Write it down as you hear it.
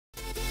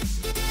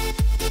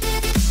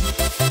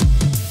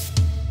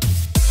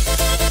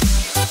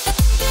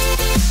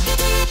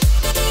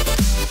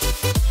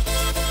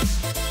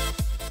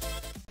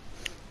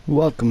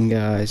Welcome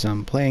guys,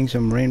 I'm playing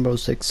some Rainbow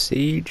Six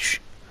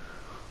Siege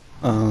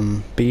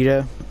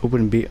beta,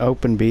 open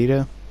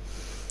beta,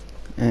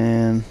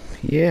 and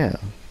yeah,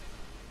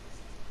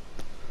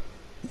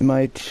 it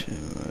might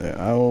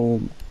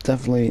I'll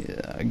definitely,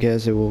 I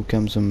guess it will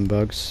come some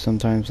bugs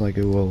sometimes, like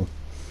there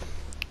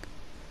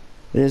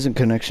isn't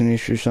connection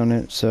issues on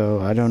it,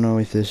 so I don't know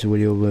if this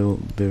video will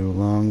be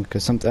long,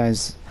 because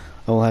sometimes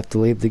I'll have to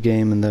leave the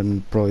game and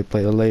then probably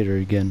play it later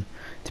again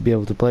to be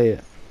able to play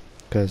it,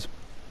 because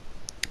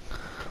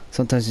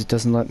sometimes it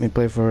doesn't let me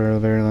play for a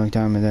very long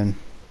time, and then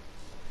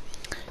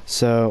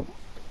so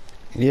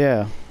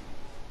yeah,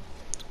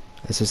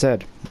 as I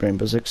said,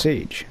 Rainbow Six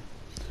Siege.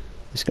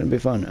 It's gonna be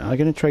fun. I'm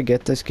gonna try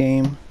get this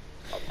game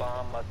A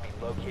bomb must be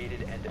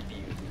located and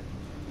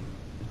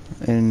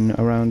defused. in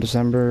around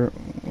December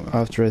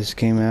after this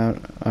came out.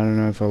 I don't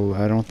know if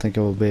I don't think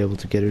I will be able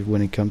to get it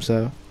when it comes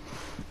out,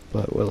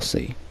 but we'll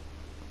see.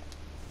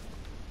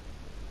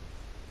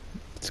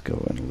 Let's go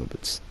in a little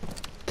bit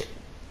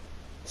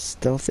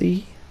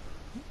stealthy,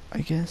 I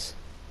guess.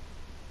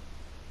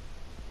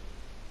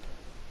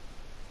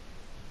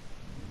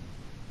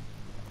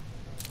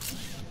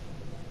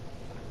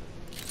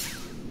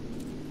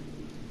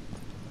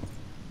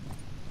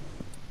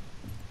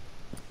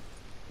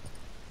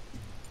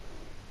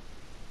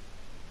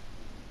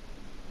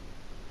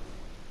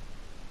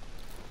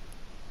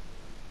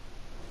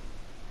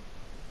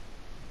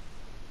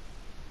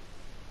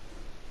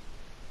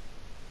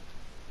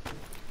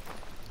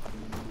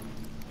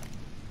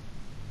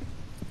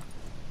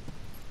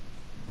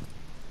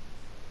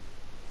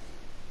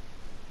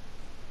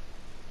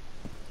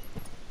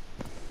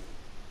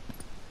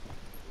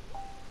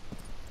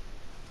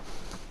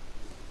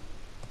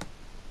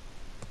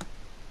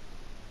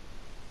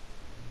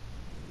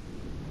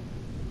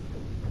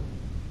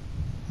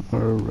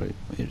 Alright,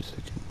 wait a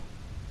second.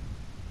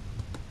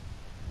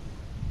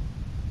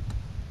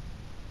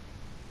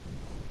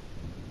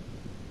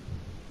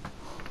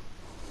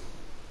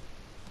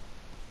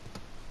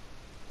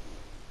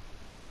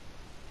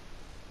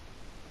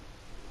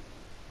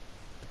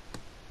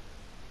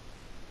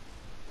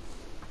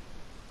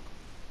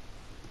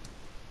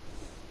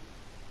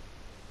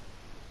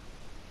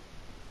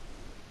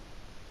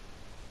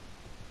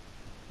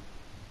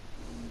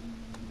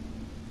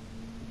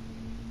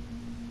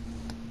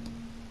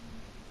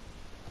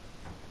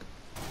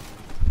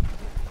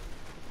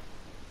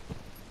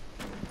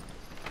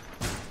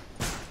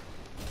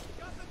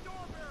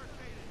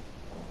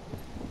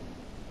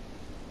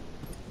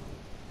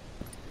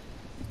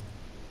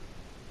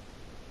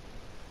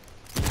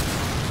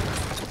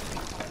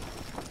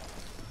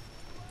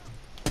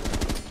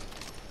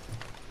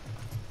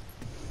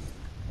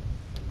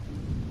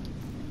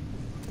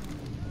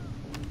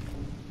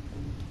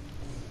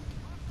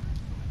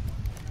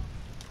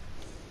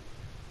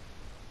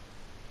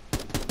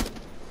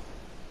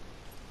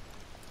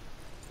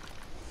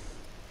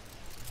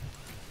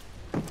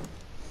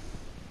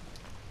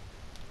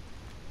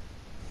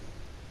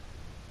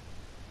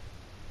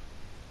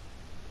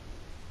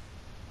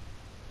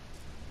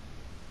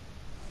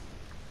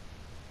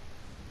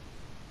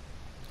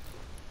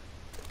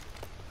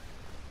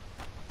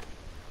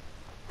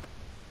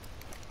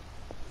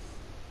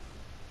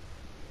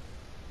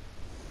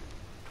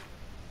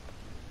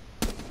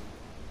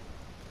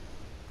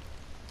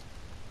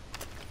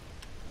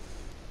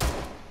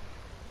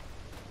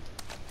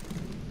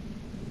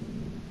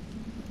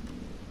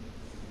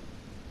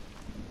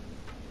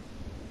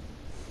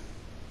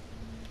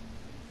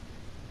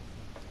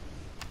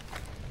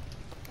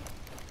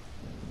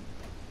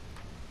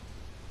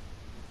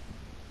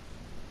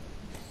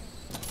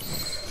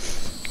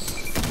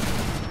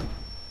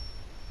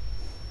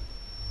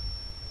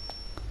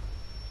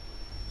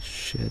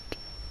 Shit.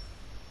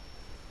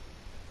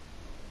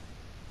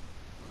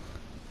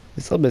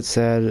 It's a little bit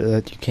sad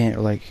that you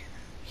can't like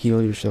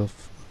heal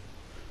yourself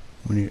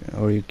when you,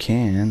 or you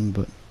can,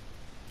 but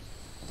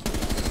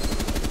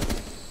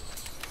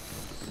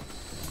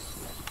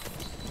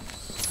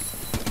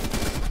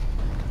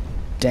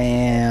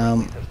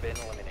damn. Has been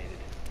eliminated.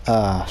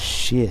 Ah,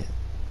 shit.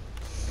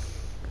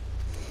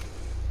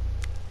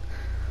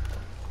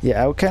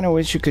 Yeah, I kind of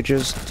wish you could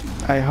just.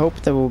 I hope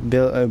there will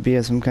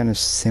be some kind of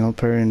single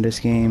player in this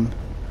game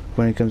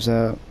when it comes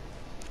out.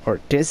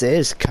 Or this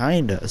is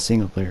kinda a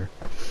single player,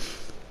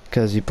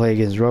 because you play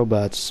against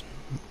robots.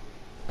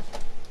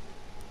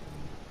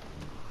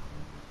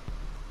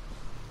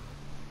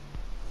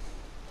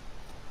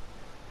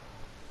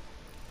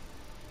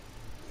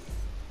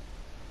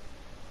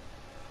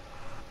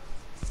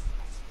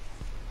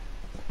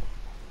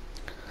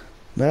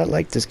 But I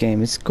like this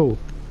game. It's cool.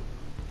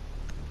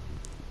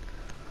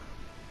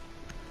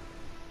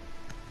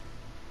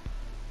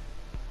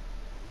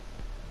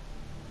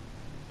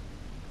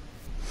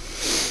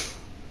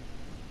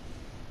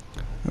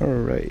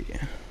 Alright.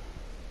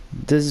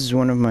 This is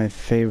one of my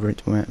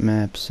favorite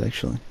maps,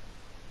 actually.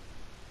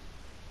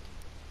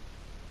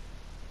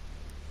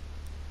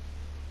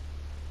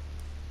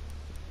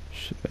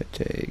 Should I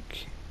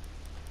take...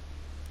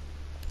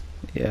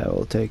 Yeah,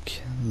 we'll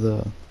take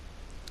the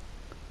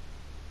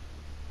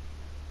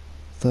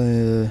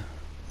the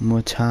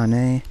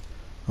Montagne,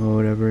 or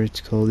whatever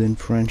it's called in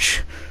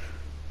French.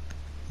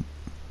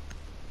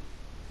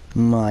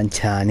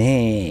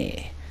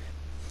 Montagne.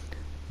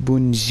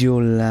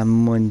 Bonjour la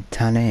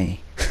Montagne.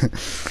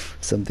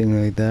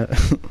 Something like that.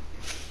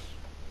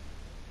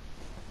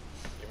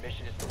 Your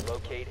mission is to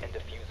locate and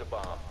defuse a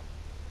bomb.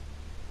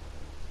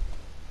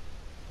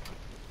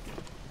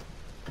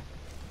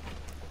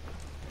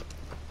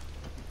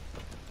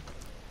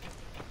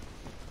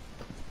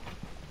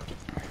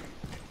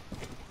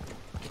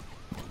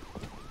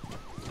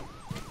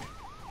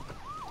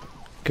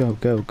 Go,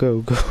 go,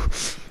 go, go.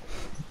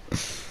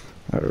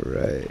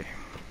 Alright.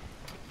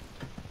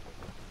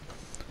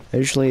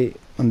 Actually,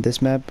 on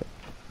this map,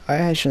 I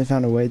actually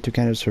found a way to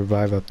kind of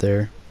survive up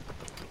there.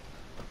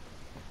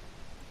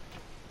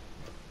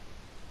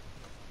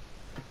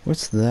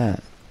 What's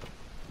that?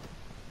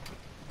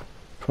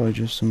 Probably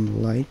just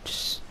some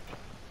lights.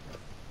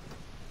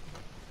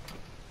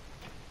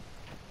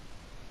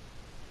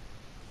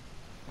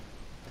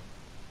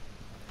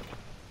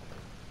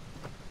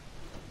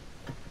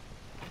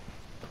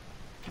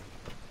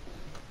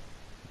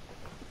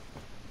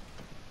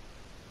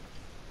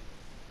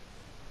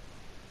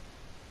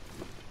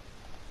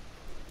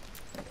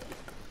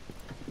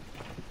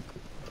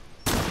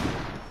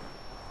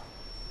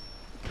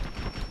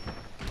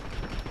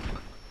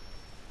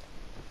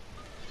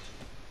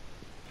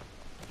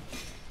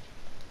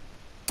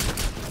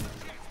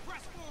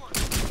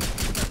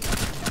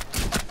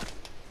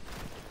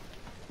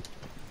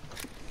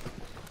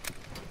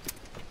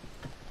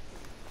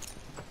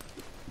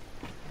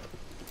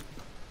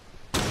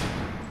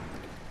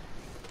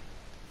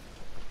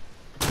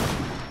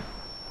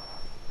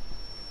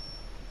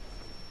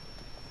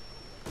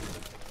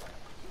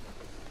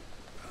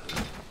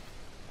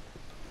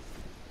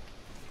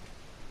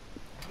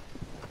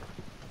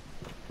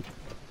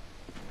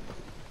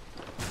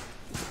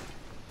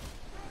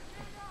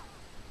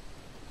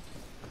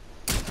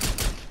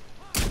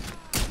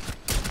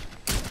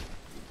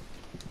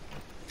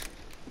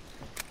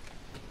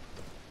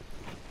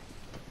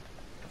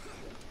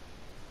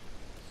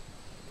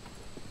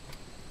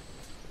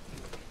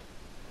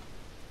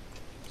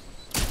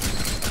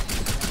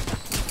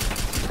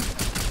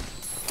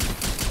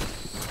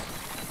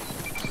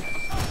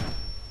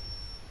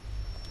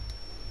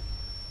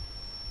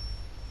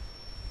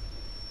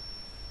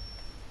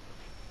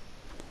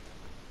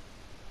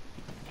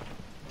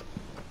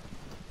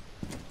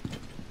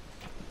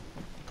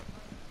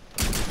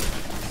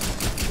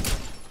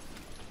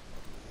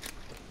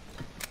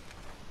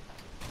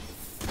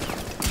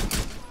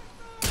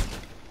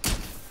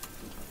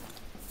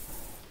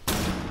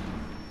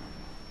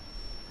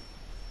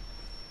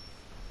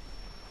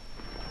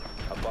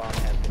 A bomb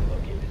has been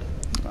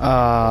located.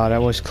 Ah,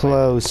 that was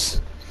close.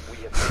 We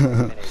have been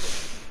eliminated.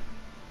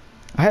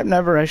 I have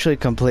never actually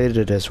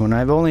completed this one.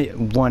 I've only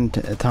one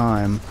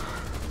time,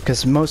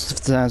 because most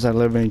of the times I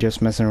literally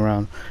just messing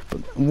around. But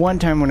one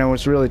time when I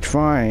was really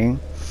trying,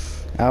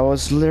 I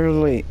was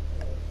literally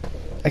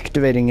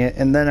activating it,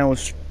 and then I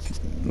was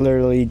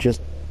literally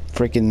just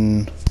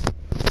freaking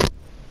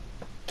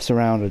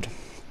surrounded,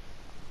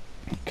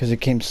 because it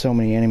came so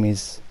many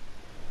enemies.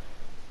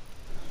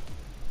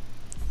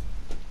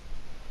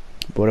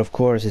 But of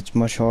course, it's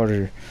much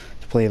harder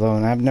to play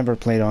alone. I've never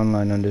played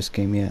online on this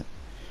game yet,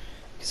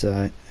 because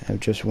I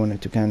have just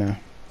wanted to kind of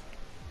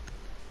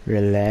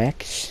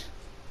relax.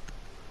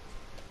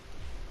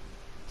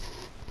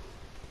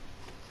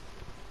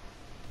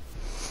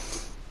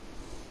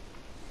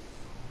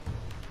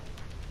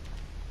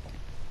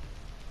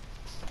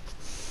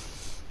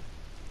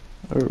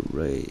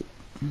 Alright.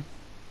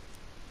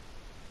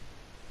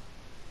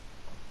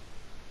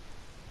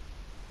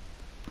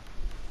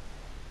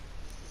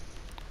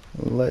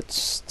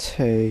 Let's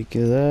take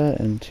that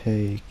and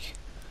take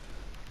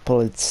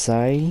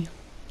Polizei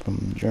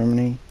from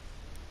Germany.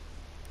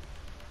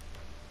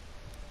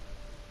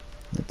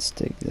 Let's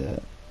take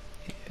that.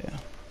 Yeah.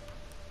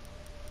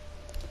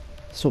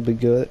 This will be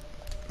good.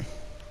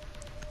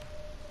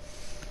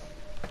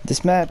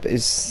 This map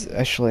is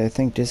actually, I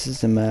think this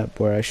is the map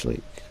where I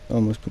actually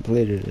almost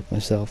completed it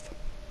myself.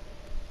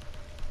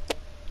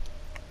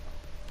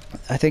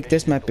 I think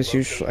this map is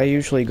usually, I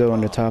usually go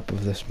on the top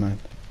of this map.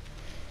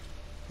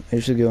 I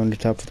usually go on the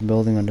top of the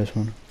building on this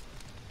one.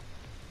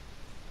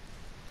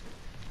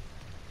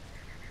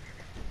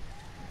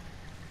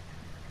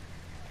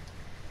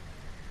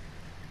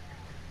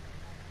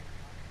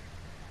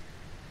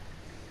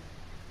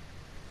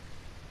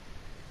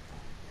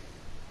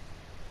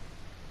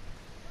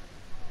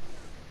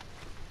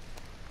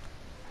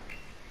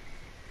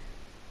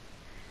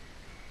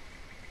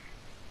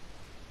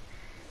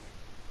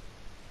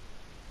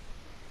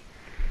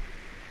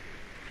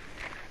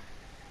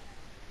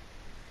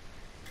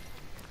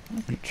 I'm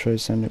gonna try to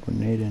send a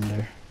grenade in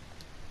there.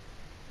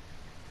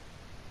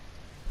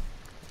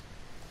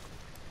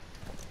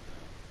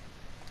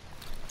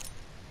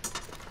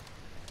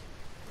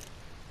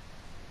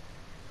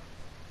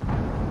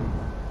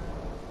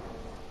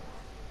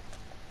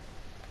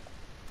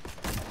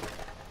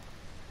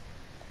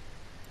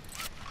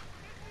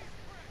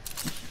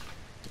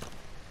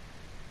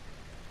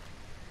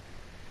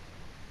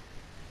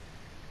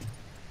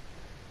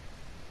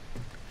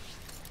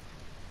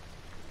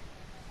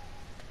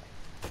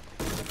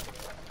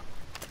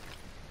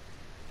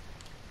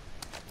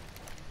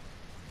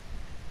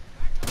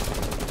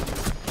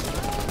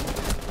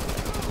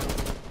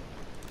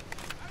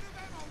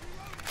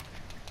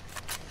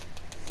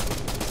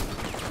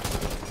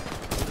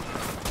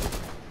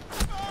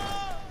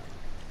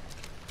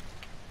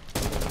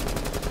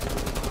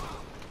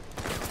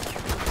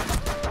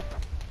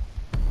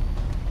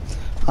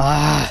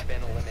 Ah,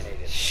 Been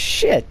eliminated.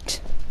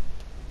 shit.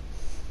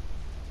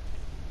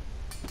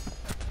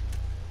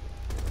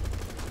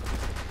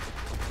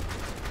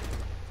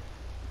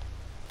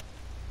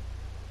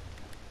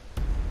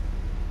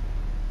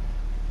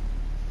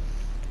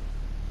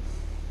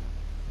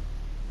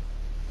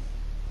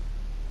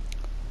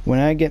 When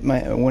I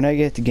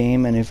get the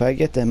game, and if I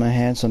get my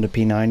hands on the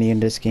P90 in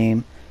this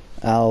game,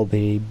 I'll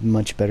be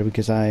much better,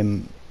 because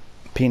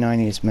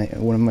P90 is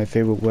one of my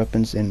favorite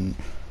weapons in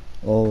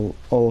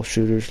all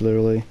shooters,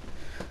 literally,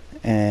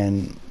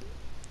 and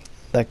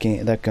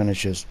that gun is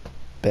just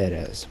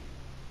badass.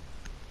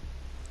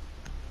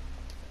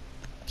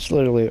 It's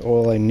literally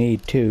all I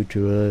need to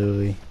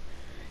literally,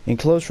 in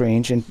close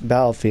range in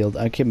Battlefield,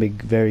 I can be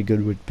very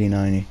good with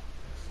P90.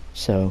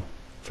 So,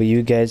 for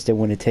you guys that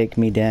want to take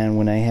me down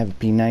when I have a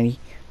P90,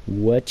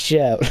 watch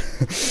out.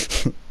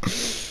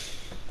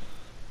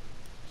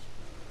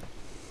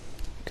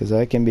 Because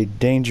I can be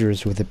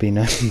dangerous with a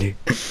P90.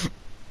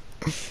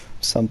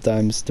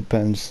 Sometimes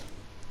depends.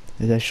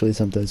 It actually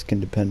sometimes can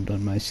depend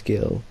on my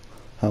skill,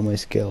 how my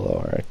skill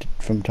are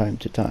from time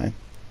to time.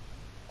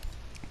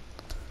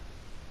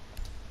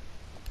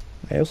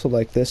 I also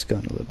like this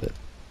gun a little bit.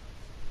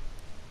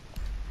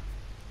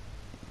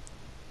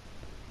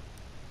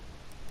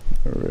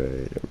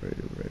 Alright.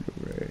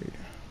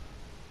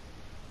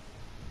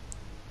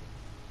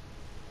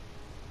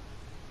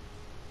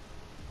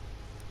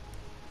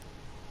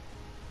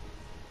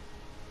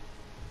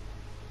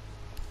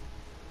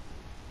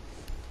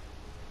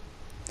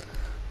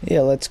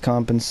 Yeah, let's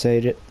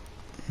compensate it.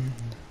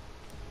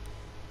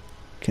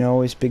 Can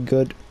always be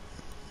good.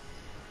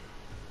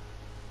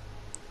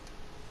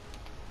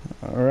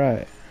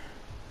 Alright.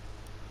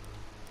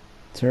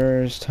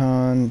 Terrorist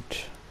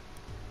hunt.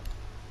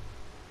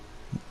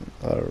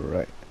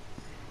 Alright.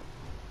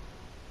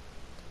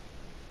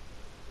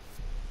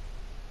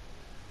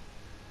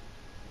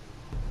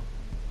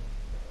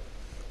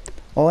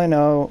 All I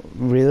know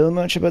really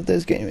much about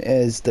this game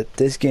is that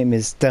this game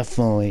is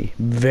definitely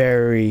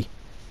very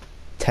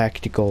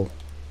tactical.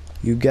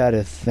 You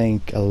gotta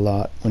think a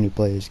lot when you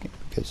play this game,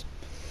 because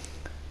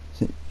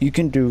you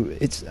can do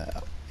it's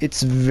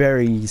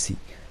very easy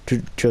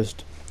to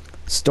just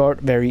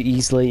start very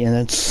easily and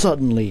then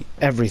suddenly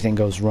everything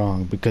goes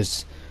wrong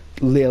because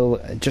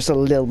just a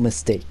little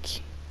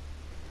mistake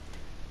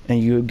and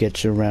you get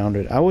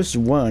surrounded. I was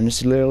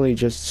once literally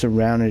just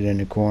surrounded in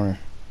a corner.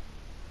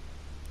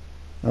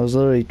 I was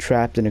literally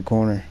trapped in a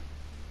corner.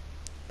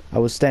 I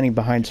was standing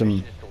behind some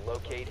Mission is to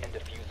locate and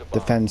defuse a bomb.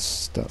 defense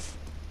stuff.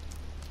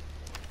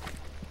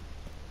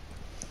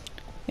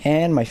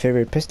 And my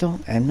favorite pistol,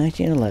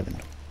 M1911.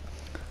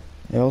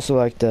 I also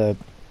like the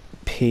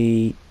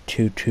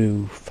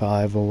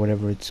P225 or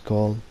whatever it's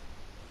called.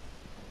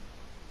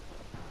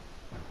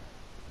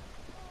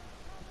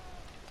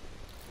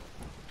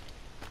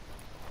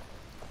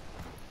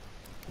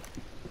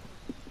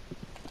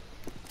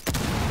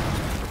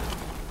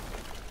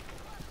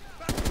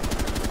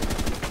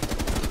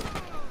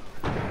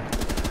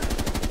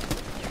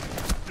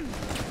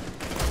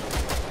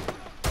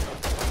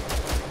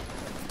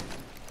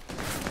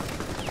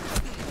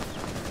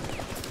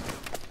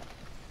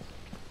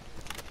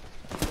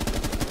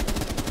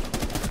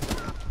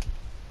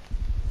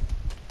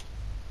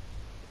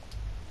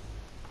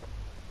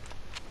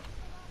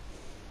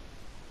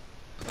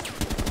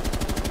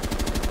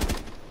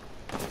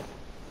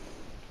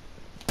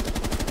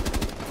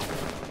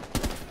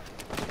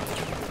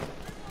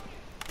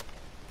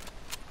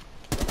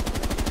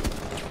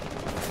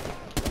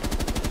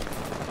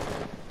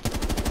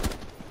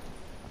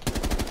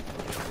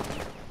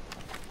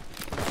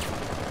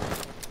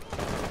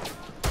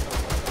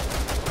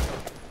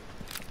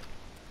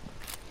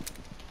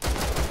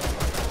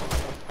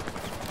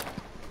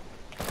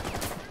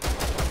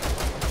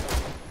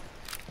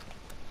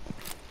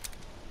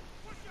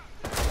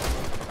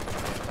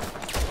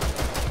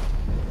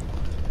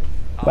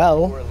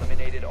 Well, Four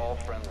eliminated all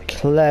friendly.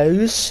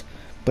 close,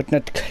 but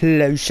not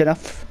close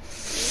enough.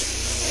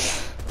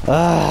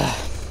 Ah,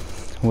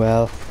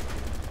 well,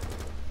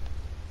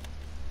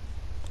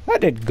 I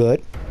did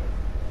good,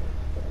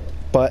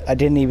 but I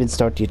didn't even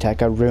start the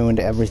attack. I ruined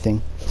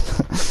everything.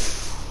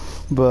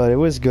 But it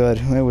was good.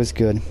 It was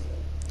good.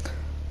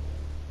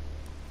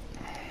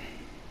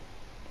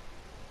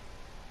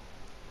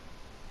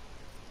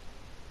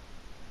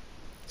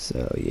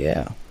 So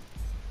yeah.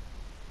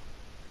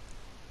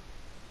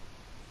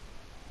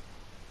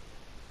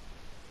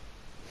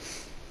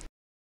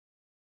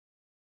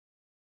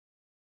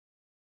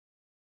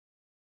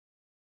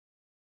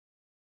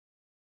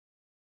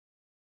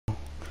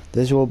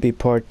 This will be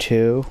part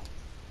 2.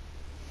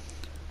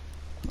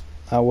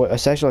 I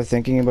was actually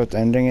thinking about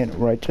ending it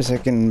right a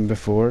second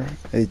before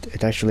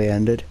it actually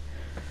ended,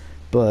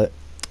 but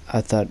I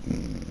thought,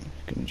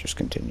 gonna just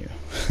continue.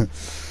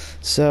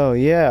 So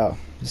yeah,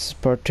 this is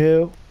part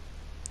 2.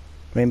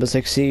 Rainbow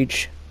Six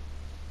Siege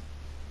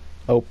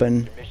open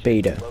Your mission is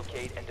beta. to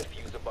locate and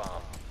defuse a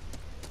bomb.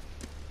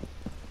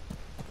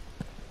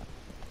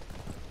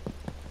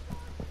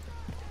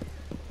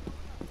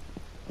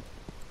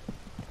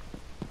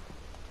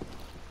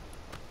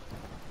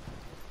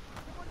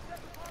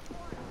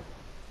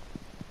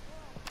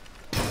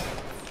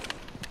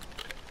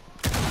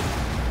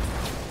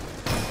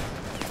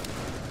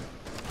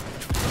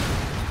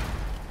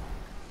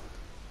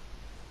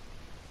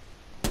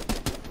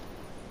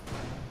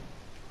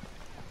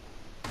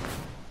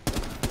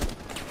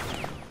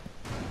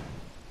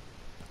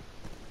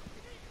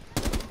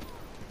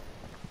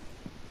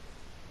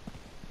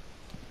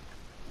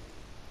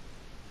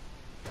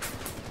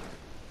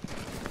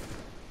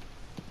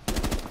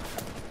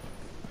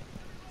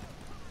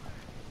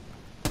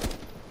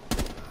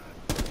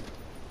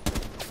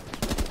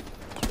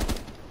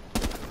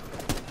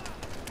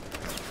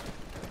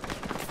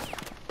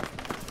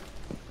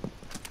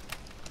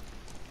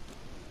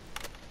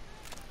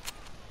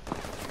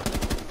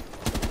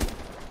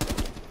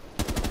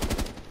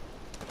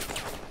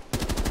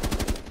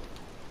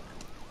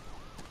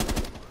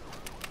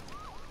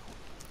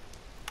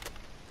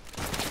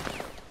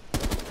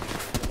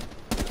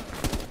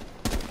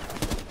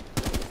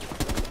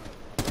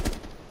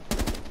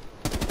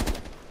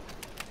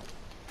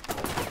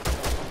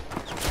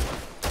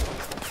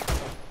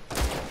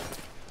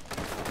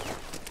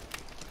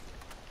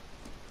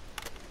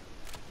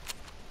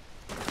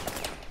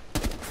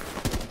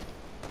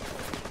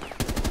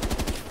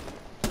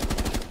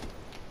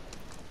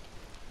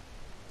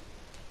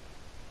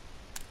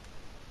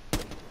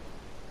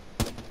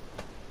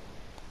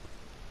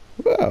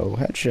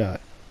 headshot.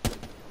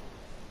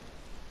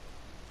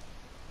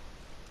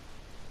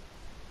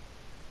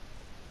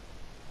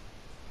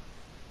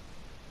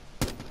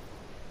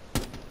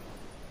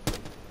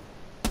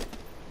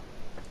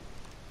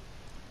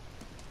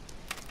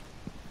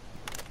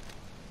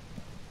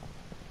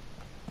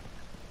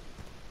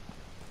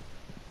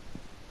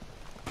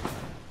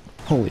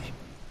 Holy.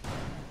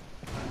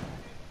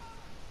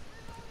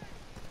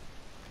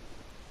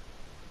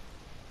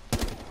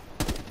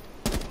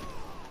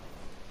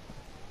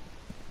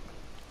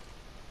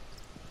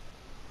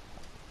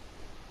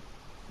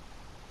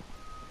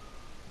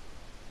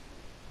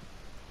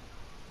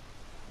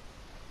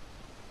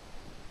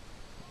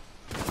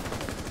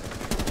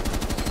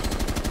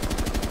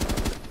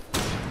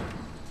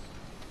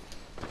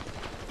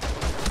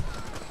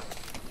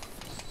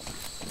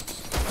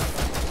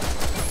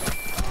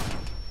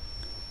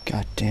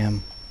 God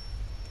damn.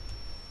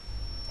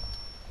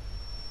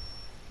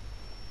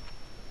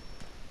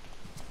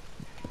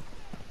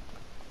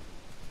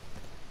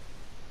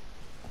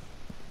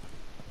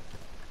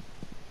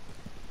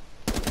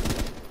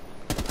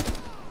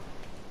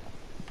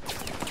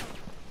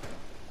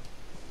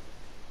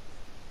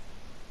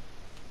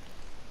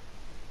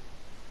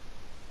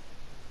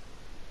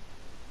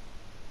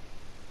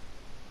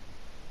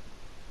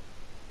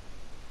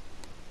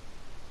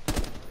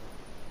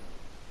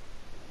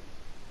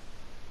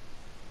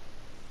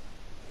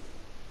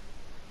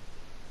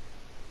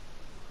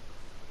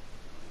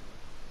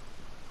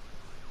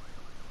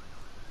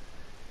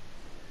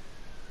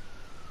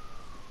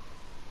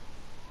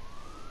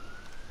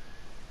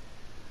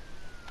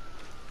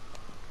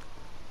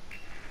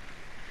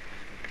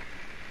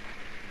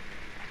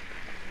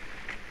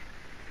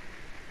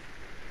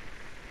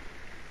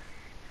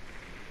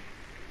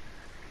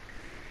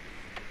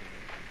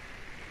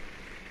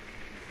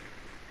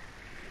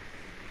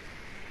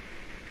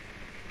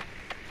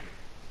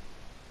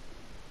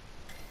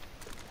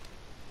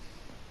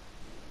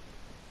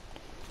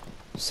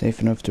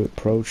 Safe enough to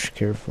approach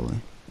carefully.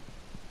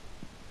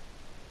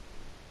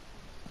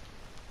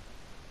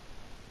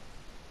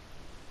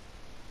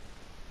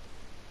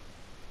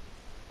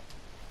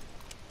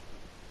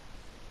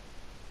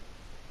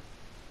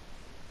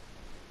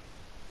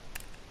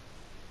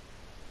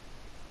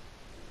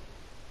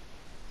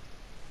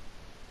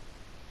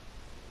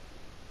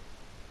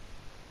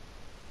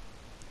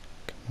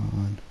 Come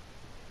on.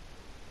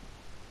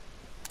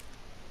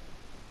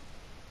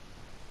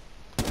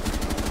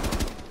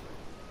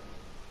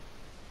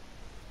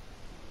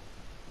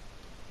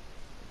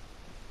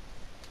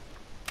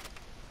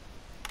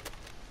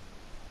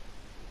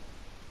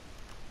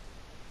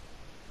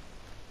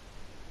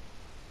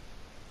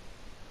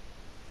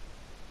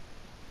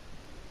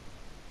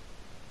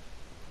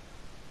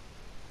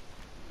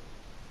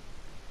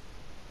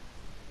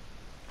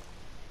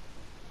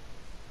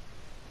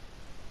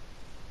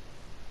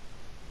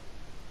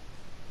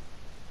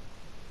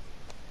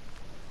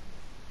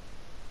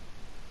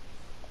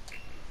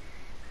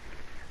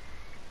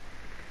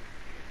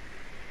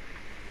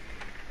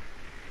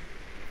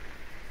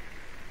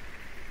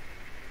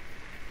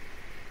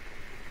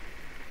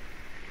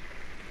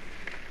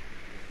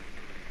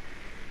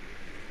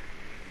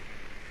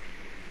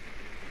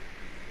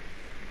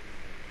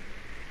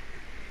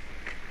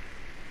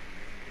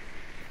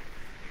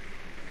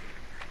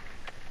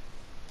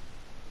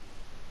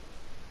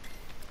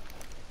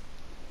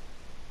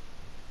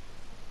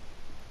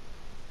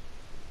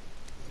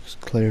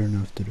 Looks clear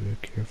enough to do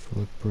a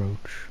careful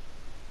approach.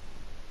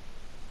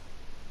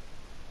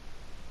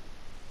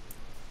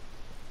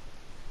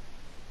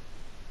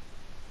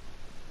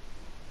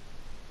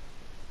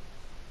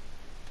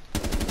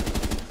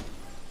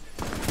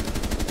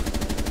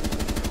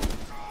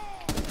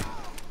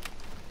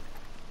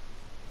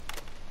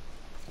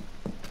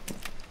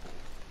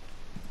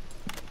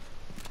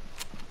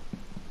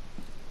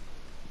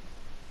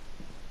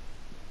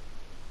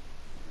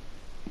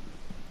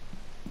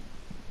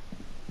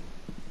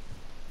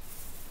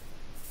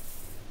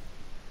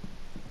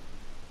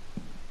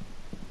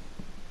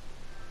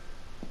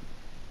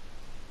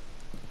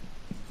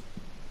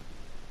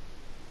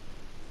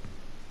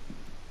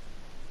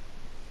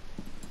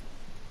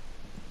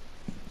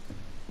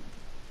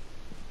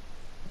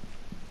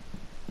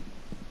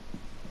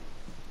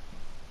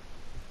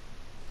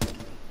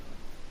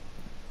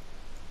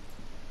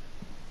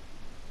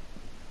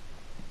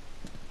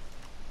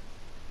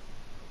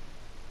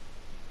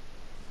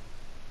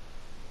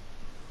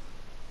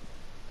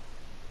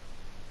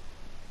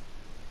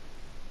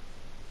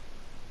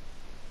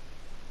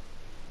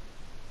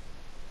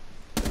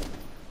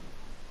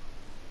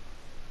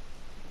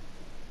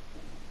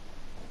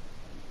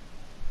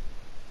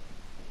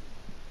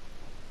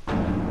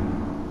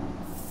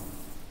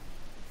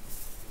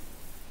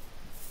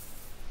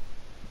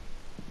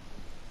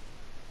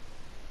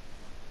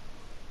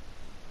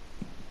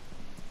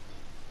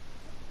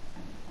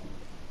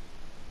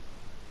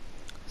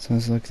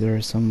 Sounds like there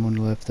is someone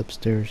left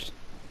upstairs.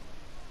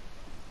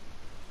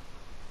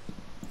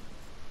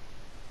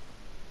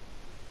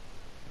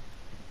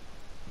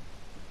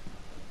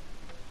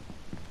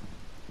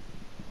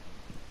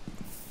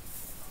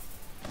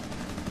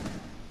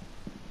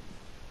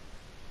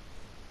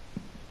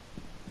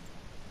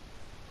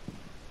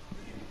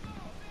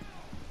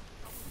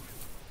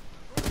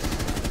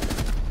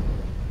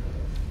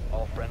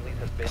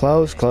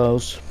 Close,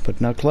 close,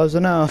 but not close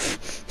enough.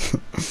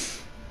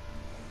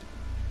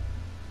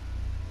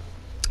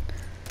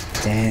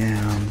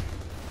 Damn.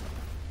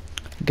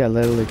 Got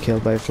literally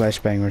killed by a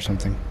flashbang or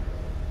something.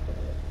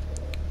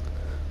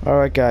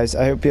 Alright guys,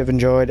 I hope you have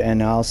enjoyed,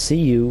 and I'll see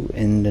you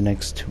in the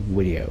next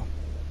video.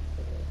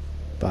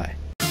 Bye.